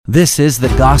This is the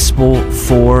Gospel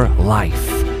for Life,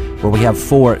 where we have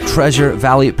 4 Treasure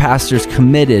Valley pastors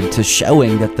committed to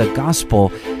showing that the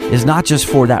gospel is not just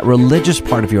for that religious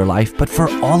part of your life, but for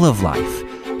all of life.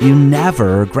 You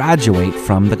never graduate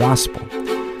from the gospel.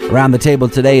 Around the table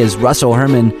today is Russell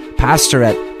Herman, pastor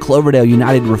at Cloverdale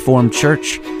United Reformed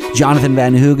Church, Jonathan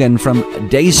Van Hoogen from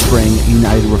Dayspring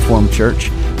United Reformed Church,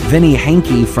 Vinny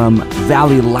Hankey from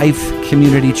Valley Life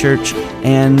Community Church,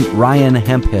 and Ryan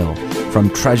Hemphill from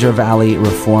Treasure Valley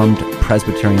Reformed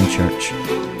Presbyterian Church.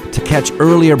 To catch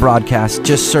earlier broadcasts,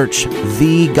 just search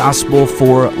The Gospel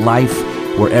for Life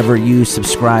wherever you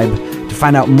subscribe. To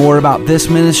find out more about this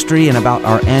ministry and about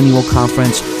our annual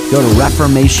conference, go to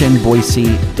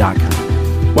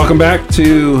reformationboise.com. Welcome back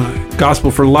to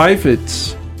Gospel for Life.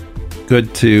 It's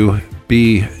good to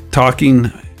be talking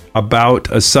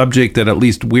about a subject that at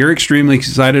least we're extremely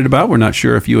excited about. We're not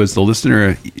sure if you as the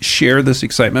listener share this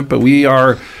excitement, but we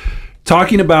are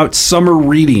talking about summer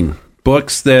reading,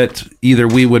 books that either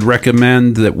we would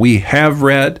recommend that we have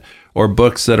read or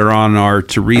books that are on our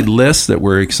to-read list that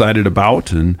we're excited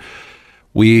about. And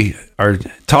we are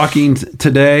talking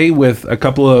today with a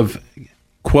couple of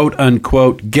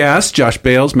quote-unquote guests. Josh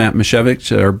Bales, Matt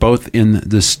Mashevich are both in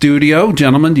the studio.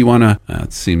 Gentlemen, do you want to,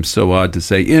 it seems so odd to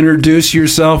say, introduce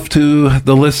yourself to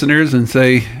the listeners and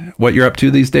say what you're up to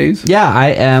these days? Yeah, I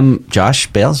am Josh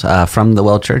Bales from the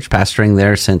Well Church, pastoring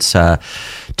there since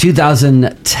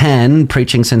 2010,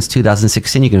 preaching since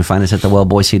 2016. You can find us at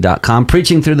thewellboise.com.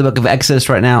 Preaching through the book of Exodus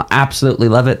right now. Absolutely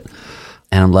love it.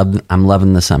 And I'm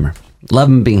loving the summer.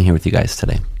 Loving being here with you guys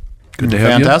today. Good to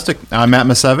have Fantastic. I'm Matt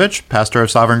Mashevich, pastor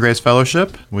of Sovereign Grace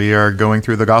Fellowship. We are going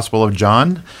through the Gospel of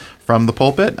John from the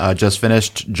pulpit. Just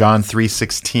finished John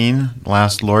 3:16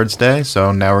 last Lord's Day,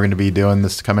 so now we're going to be doing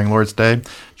this coming Lord's Day,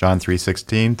 John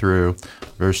 3:16 through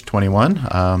verse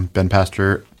 21. Been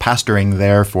pastoring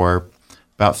there for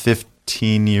about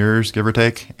 15 years, give or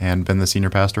take, and been the senior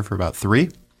pastor for about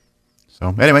 3.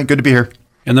 So anyway, good to be here.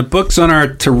 And the books on our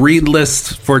to-read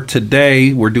list for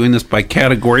today, we're doing this by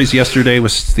categories. Yesterday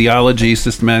was theology,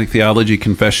 systematic theology,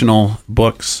 confessional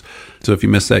books. So if you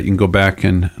missed that, you can go back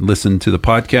and listen to the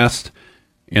podcast.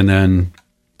 And then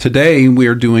today we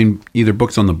are doing either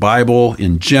books on the Bible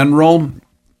in general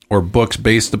or books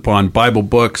based upon Bible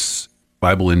books,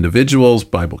 Bible individuals,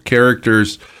 Bible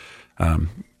characters.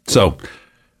 So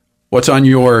what's on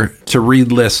your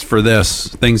to-read list for this?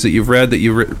 Things that you've read that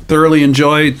you thoroughly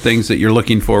enjoyed, things that you're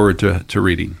looking forward to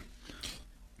reading?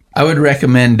 I would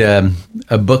recommend a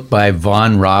book by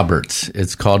Vaughn Roberts.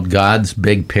 It's called God's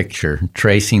Big Picture,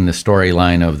 tracing the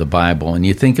storyline of the Bible. And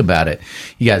you think about it,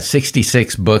 you got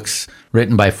 66 books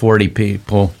written by 40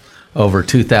 people over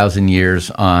 2,000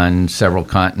 years on several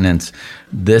continents.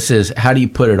 This is, how do you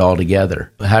put it all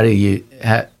together? How do you,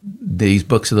 these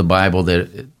books of the Bible,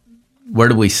 where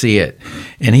do we see it?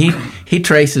 And he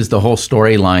traces the whole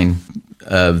storyline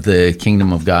of the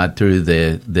kingdom of God through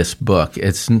this book.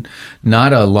 It's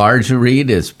not a large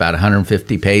read. It's about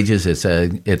 150 pages. It's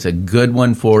a good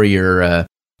one for your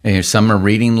summer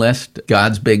reading list.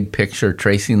 God's Big Picture,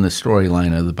 tracing the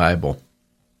storyline of the Bible.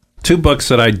 2 books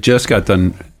that I just got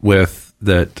done with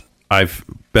that I've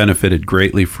benefited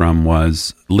greatly from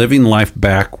was Living Life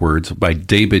Backwards by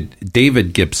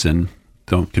David Gibson.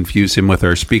 Don't confuse him with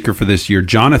our speaker for this year,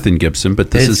 Jonathan Gibson,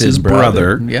 but this is his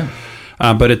brother. Yeah.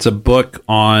 But it's a book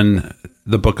on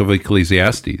the book of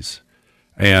Ecclesiastes.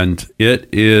 And it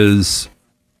is,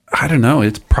 I don't know,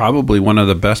 it's probably one of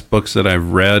the best books that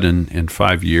I've read in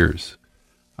 5 years.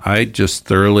 I just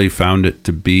thoroughly found it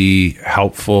to be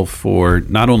helpful for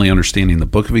not only understanding the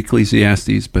book of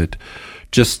Ecclesiastes, but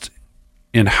just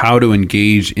in how to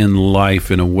engage in life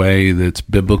in a way that's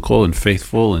biblical and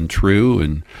faithful and true.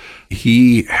 And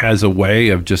he has a way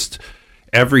of just,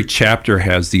 every chapter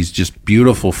has these just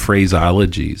beautiful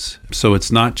phraseologies. So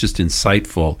it's not just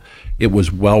insightful, it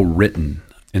was well written.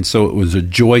 And so it was a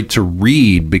joy to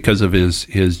read because of his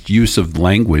use of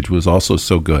language was also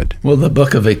so good. Well, the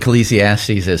book of Ecclesiastes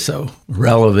is so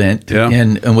relevant. Yeah.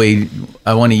 And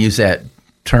I want to use that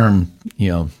term,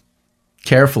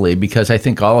 carefully, because I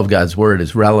think all of God's word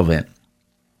is relevant.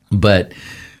 But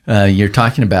you're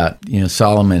talking about,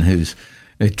 Solomon, who's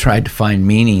tried to find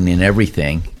meaning in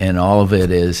everything, and all of it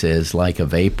is like a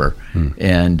vapor.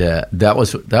 And that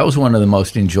was one of the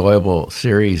most enjoyable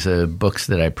series of books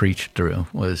that I preached through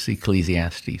was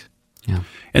Ecclesiastes. Yeah.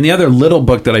 And the other little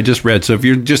book that I just read, so if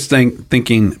you're just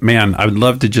thinking, man, I would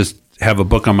love to just have a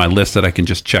book on my list that I can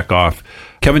just check off.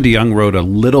 Kevin DeYoung wrote a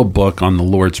little book on the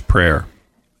Lord's Prayer.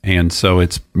 And so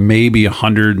it's maybe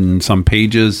 100 and some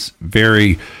pages,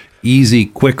 very easy,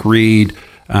 quick read,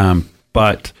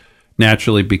 but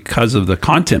naturally, because of the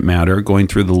content matter, going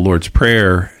through the Lord's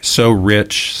Prayer, so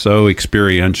rich, so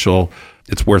experiential,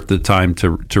 it's worth the time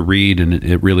to read, and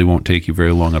it really won't take you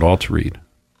very long at all to read.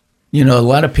 You know, a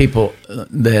lot of people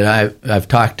that I've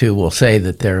talked to will say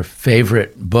that their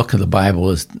favorite book of the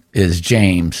Bible is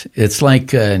James. It's like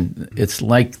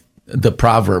the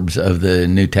Proverbs of the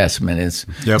New Testament.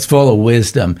 It's full of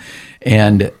wisdom,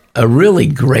 and a really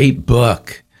great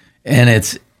book, and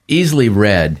it's easily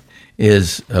read,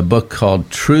 is a book called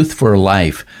Truth for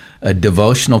Life, a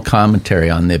devotional commentary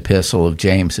on the Epistle of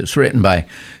James. It's written by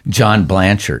John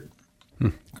Blanchard,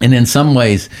 and in some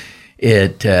ways,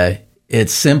 it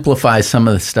simplifies some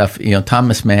of the stuff. You know,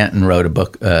 Thomas Manton wrote a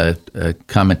book, a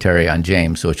commentary on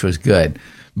James, which was good.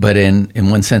 But in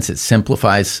one sense, it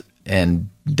simplifies and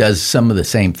does some of the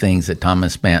same things that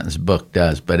Thomas Manton's book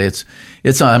does. But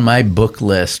it's on my book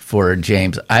list for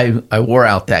James. I wore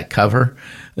out that cover,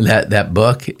 that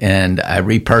book, and I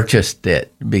repurchased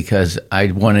it because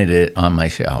I wanted it on my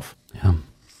shelf. Yeah.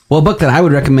 Well, a book that I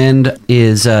would recommend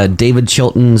is David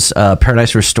Chilton's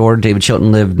Paradise Restored. David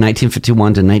Chilton lived 1951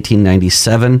 to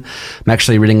 1997. I'm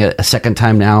actually reading it a second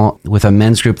time now with a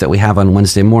men's group that we have on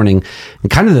Wednesday morning.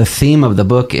 And kind of the theme of the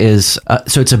book is,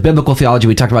 so it's a biblical theology.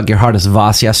 We talked about Gerhardus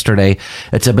Voss yesterday.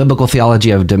 It's a biblical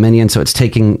theology of dominion. So it's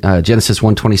taking Genesis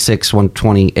 1:26,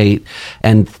 1:28,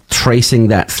 and tracing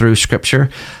that through Scripture.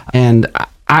 And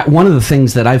one of the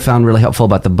things that I found really helpful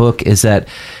about the book is that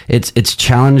it's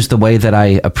challenged the way that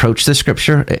I approach the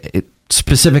Scripture,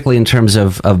 specifically in terms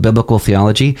of biblical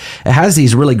theology. It has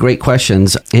these really great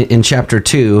questions in chapter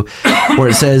 2, where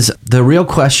it says, the real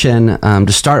question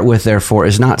to start with, therefore,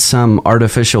 is not some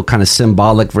artificial kind of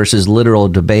symbolic versus literal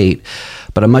debate,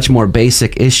 but a much more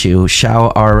basic issue.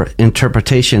 Shall our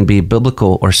interpretation be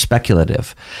biblical or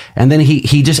speculative? And then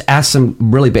he just asks some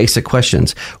really basic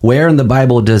questions. Where in the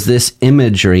Bible does this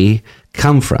imagery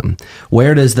come from?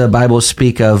 Where does the Bible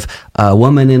speak of a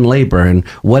woman in labor, and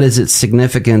what is its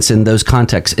significance in those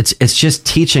contexts? It's just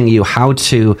teaching you how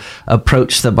to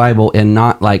approach the Bible in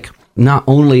not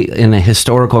only in a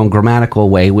historical and grammatical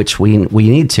way, which we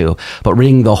need to, but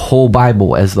reading the whole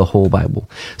Bible as the whole Bible.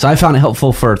 So I found it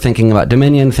helpful for thinking about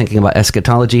dominion, thinking about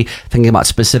eschatology, thinking about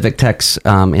specific texts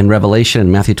in Revelation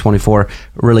and Matthew 24.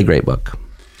 Really great book.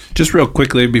 Just real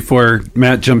quickly before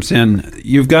Matt jumps in,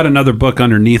 you've got another book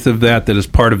underneath of that is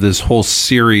part of this whole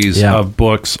series of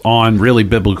books on really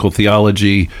biblical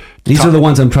theology. These are the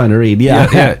ones I'm trying to read.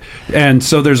 Yeah. And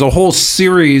so there's a whole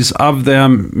series of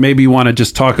them. Maybe you want to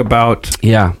just talk about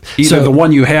either the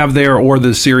one you have there or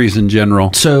the series in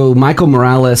general. So Michael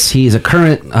Morales, he's a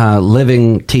current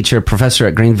living teacher, professor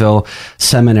at Greenville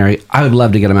Seminary. I would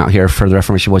love to get him out here for the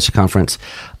Reformation Voices Conference.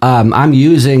 I'm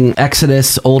using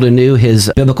Exodus, Old and New,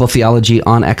 his biblical theology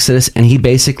on Exodus, and he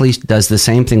basically does the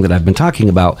same thing that I've been talking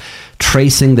about,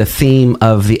 tracing the theme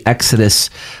of the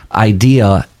Exodus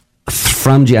idea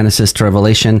from Genesis to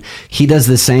Revelation. He does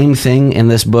the same thing in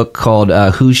this book called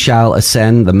Who Shall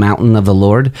Ascend the Mountain of the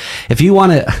Lord? If you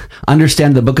want to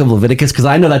understand the book of Leviticus, because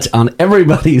I know that's on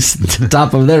everybody's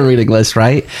top of their reading list,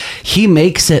 right? He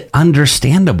makes it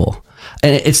understandable.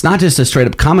 And it's not just a straight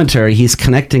up commentary. He's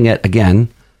connecting it, again,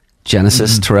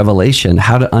 Genesis to Revelation,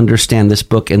 how to understand this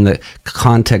book in the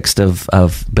context of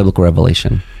biblical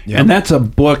revelation. Yep. And that's a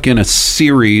book in a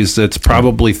series that's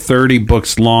probably 30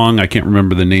 books long. I can't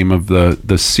remember the name of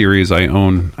the series. I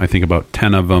own, I think, about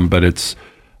 10 of them, but it's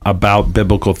about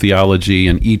biblical theology,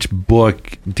 and each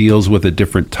book deals with a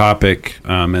different topic.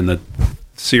 And the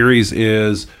series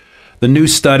is The New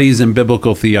Studies in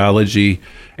Biblical Theology.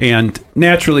 And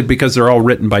naturally, because they're all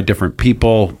written by different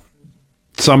people,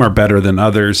 some are better than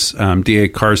others. D.A.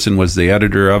 Carson was the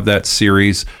editor of that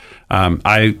series.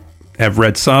 I have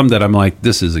read some that I'm like,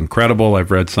 this is incredible.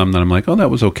 I've read some that I'm like, oh, that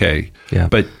was okay. Yeah.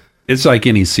 But it's like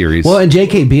any series. Well, and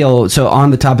J.K. Beale, so on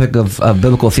the topic of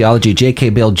biblical theology, J.K.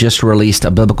 Beale just released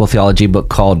a biblical theology book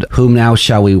called Whom Now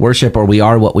Shall We Worship, or We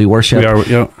Are What We Worship. We are,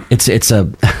 yeah. It's a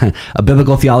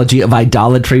biblical theology of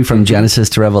idolatry from Genesis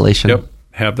to Revelation. Yep,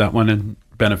 have that one and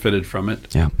benefited from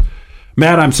it. Yeah.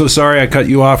 Matt, I'm so sorry I cut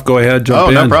you off. Go ahead,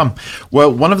 jump in. Oh, no problem.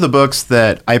 Well, one of the books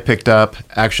that I picked up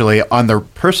actually on the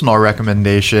personal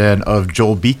recommendation of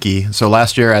Joel Beeke. So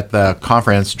last year at the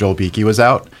conference, Joel Beeke was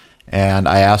out, and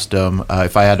I asked him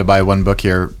if I had to buy one book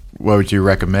here, what would you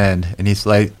recommend? And he's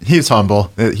like, he's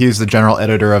humble. He's the general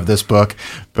editor of this book.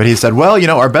 But he said, well,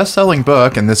 our best-selling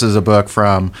book, and this is a book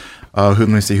from let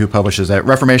me see who publishes it.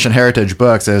 Reformation Heritage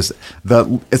Books it's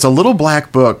a little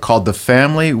black book called The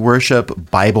Family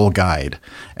Worship Bible Guide.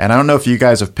 And I don't know if you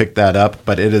guys have picked that up,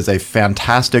 but it is a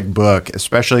fantastic book,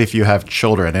 especially if you have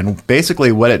children. And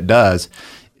basically what it does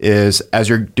is, as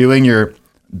you're doing your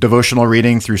devotional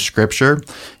reading through Scripture.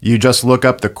 You just look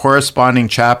up the corresponding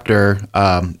chapter.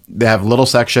 They have little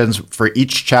sections for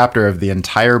each chapter of the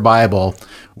entire Bible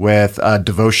with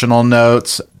devotional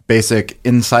notes, basic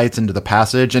insights into the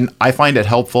passage. And I find it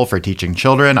helpful for teaching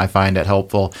children. I find it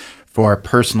helpful for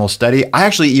personal study. I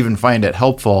actually even find it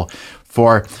helpful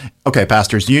for, okay,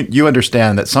 pastors, you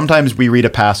understand that sometimes we read a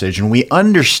passage and we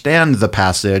understand the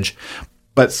passage,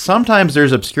 but sometimes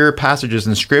there's obscure passages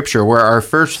in Scripture where our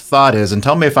first thought is, and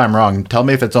tell me if I'm wrong, tell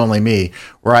me if it's only me,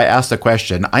 where I ask the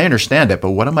question, I understand it,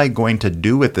 but what am I going to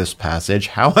do with this passage?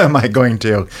 How am I going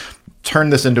to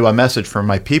turn this into a message for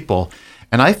my people?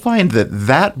 And I find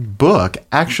that book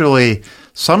actually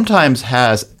sometimes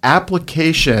has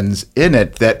applications in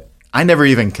it that I never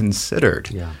even considered.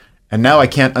 Yeah. And now I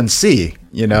can't unsee,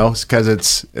 because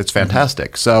it's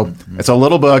fantastic. So it's a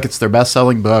little book. It's their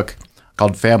best-selling book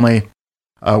called Family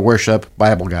Worship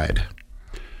Bible Guide.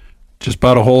 Just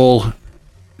bought a whole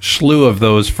slew of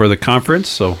those for the conference.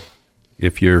 So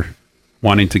if you're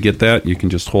wanting to get that, you can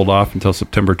just hold off until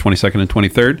September 22nd and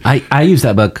 23rd. I use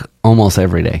that book almost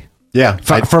every day. Yeah,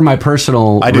 for my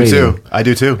personal I do reading. too. I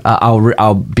do too.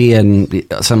 I'll be in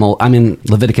I'm in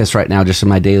Leviticus right now, just in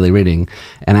my daily reading.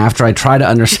 And after I try to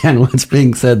understand what's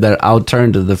being said there, I'll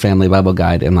turn to the Family Bible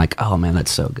Guide and like, oh man,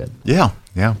 that's so good. Yeah.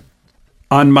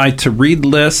 On my to-read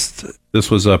list,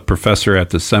 this was a professor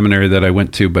at the seminary that I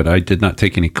went to, but I did not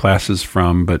take any classes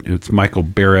from, but it's Michael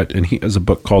Barrett, and he has a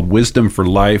book called Wisdom for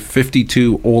Life,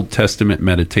 52 Old Testament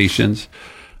Meditations.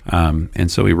 And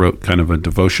so he wrote kind of a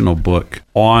devotional book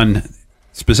on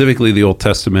specifically the Old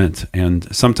Testament.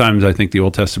 And sometimes I think the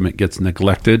Old Testament gets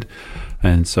neglected.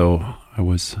 And so I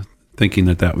was thinking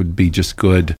that would be just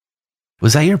good.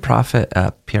 Was that your prophet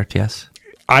at PRTS?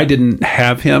 I didn't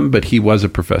have him, but he was a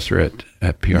professor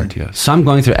at PRTS. So I'm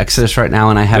going through Exodus right now,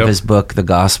 and I have his book, The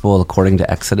Gospel According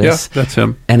to Exodus. Yeah, that's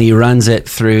him. And he runs it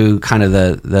through kind of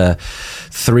the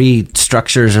three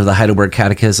structures of the Heidelberg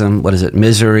Catechism. What is it?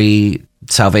 Misery,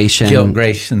 salvation, guilt,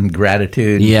 grace, and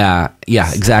gratitude. Yeah,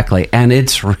 exactly. And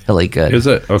it's really good. Is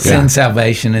it? Okay. Sin,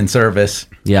 salvation, and service.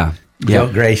 Yeah.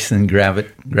 Guilt, grace, and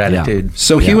gratitude. Yeah.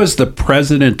 So he was the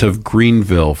president of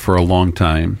Greenville for a long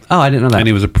time. Oh, I didn't know that. And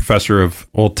he was a professor of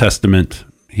Old Testament.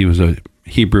 He was a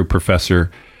Hebrew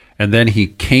professor. And then he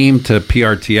came to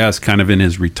PRTS kind of in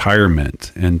his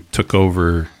retirement and took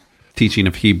over teaching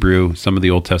of Hebrew, some of the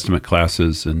Old Testament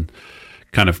classes, and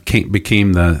kind of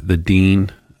became the dean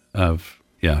of,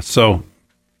 So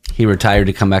he retired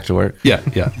to come back to work? Yeah.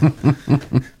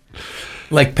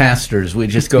 Like pastors, we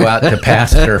just go out to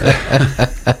pastor.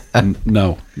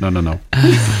 No.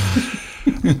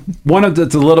 One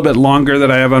that's a little bit longer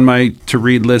that I have on my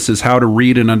to-read list is How to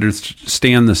Read and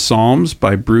Understand the Psalms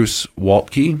by Bruce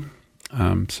Waltke.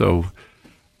 So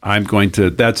I'm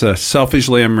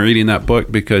selfishly I'm reading that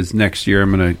book because next year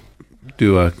I'm going to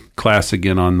do a class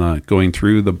again on going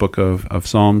through the book of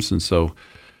Psalms. And so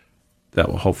that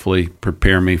will hopefully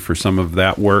prepare me for some of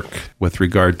that work with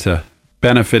regard to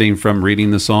benefiting from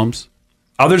reading the Psalms.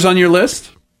 Others on your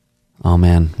list? Oh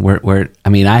man,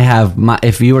 I have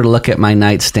if you were to look at my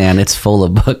nightstand, it's full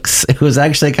of books. It was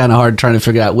actually kind of hard trying to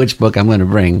figure out which book I'm going to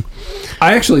bring.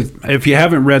 I actually, if you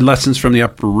haven't read Lessons from the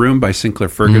Upper Room by Sinclair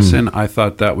Ferguson, I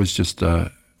thought that was just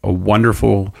a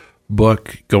wonderful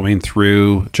book going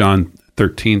through John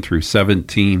 13 through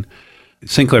 17.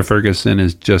 Sinclair Ferguson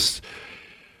is just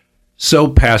so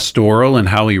pastoral in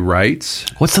how he writes.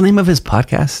 What's the name of his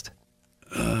podcast?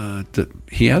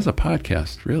 He has a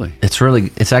podcast, really. It's really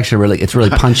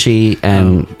punchy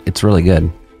and it's really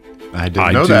good. I do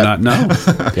not know.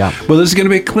 Yeah. Well, this is going to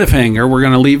be a cliffhanger. We're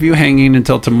going to leave you hanging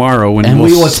until tomorrow, and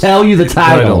we will tell you the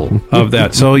title of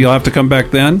that. So you'll have to come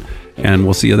back then, and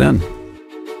we'll see you then.